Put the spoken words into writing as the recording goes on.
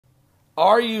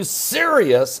Are you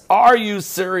serious? Are you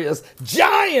serious?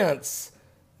 Giants!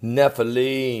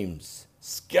 Nephilims,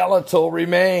 skeletal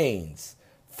remains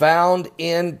found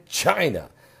in China.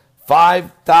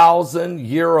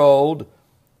 5,000-year-old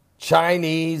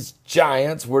Chinese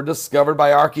giants were discovered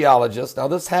by archaeologists. Now,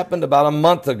 this happened about a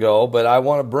month ago, but I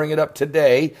want to bring it up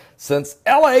today since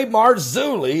L.A.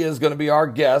 Marzulli is going to be our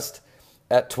guest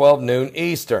at 12 noon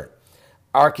Eastern.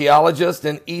 Archaeologists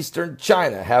in eastern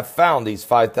China have found these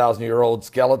 5,000-year-old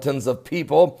skeletons of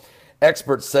people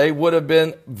experts say would have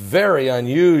been very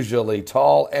unusually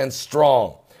tall and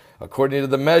strong. According to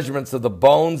the measurements of the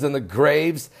bones in the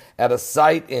graves at a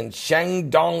site in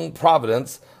Shandong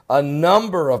province, a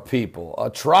number of people,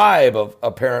 a tribe of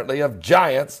apparently of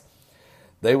giants,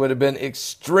 they would have been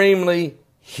extremely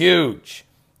huge.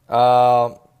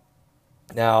 Now,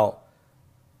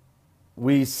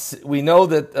 we know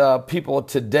that people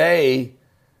today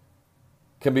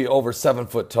can be over 7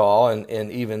 foot tall,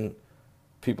 and even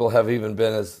people have even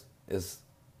been as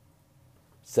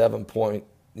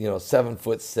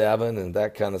 7.7 and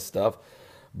that kind of stuff.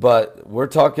 But we're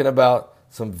talking about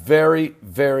some very,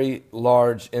 very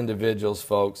large individuals,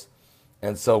 folks.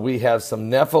 And so we have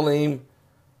some Nephilim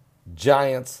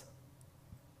giants,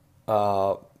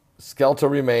 skeletal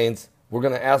remains. We're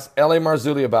going to ask L.A.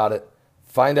 Marzulli about it,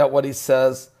 find out what he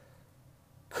says.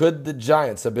 Could the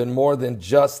giants have been more than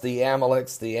just the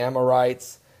Amaleks, the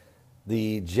Amorites,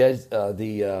 the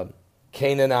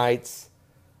Canaanites,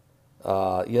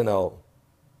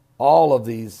 all of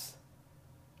these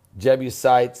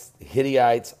Jebusites,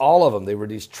 Hittites, all of them. They were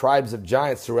these tribes of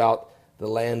giants throughout the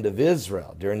land of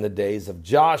Israel during the days of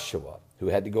Joshua, who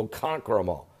had to go conquer them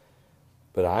all.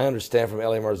 But I understand from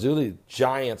L.A. Marzulli,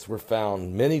 giants were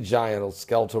found, many giant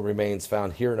skeletal remains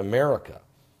found here in America.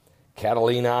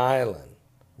 Catalina Island,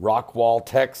 Rockwall,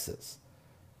 Texas,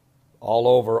 all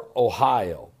over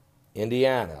Ohio,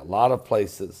 Indiana, a lot of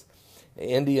places.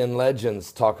 Indian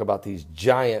legends talk about these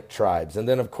giant tribes. And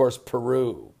then, of course,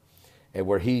 Peru, and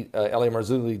where L.A.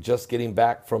 Marzulli just getting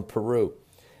back from Peru,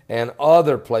 and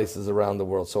other places around the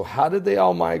world. So how did they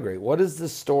all migrate? What is the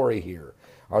story here?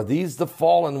 Are these the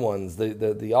fallen ones,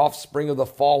 the offspring of the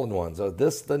fallen ones? Are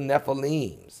this the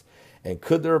Nephilims? And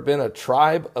could there have been a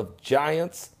tribe of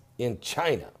giants in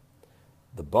China?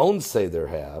 The bones say there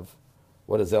have.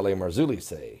 What does L.A. Marzulli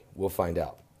say? We'll find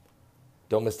out.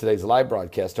 Don't miss today's live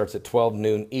broadcast. Starts at 12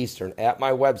 noon Eastern at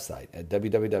my website at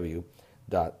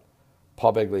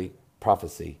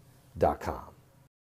www.paulbegleyprophecy.com.